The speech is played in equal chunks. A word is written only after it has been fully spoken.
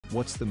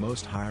What's the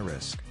most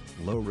high-risk,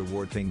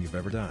 low-reward thing you've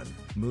ever done?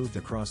 Moved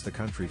across the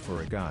country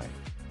for a guy.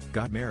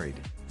 Got married,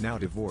 now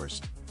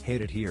divorced,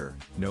 hate it here,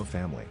 no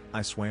family.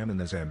 I swam in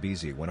the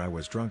Zambezi when I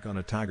was drunk on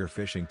a tiger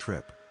fishing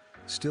trip.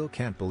 Still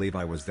can't believe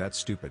I was that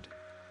stupid.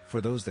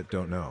 For those that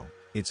don't know,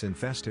 it's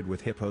infested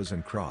with hippos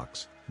and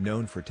crocs,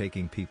 known for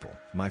taking people.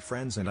 My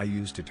friends and I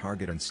used to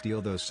target and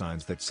steal those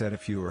signs that said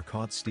if you are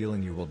caught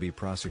stealing you will be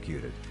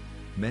prosecuted.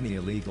 Many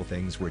illegal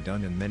things were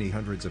done and many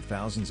hundreds of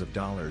thousands of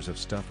dollars of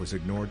stuff was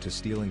ignored to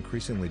steal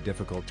increasingly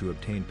difficult to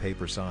obtain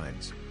paper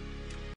signs.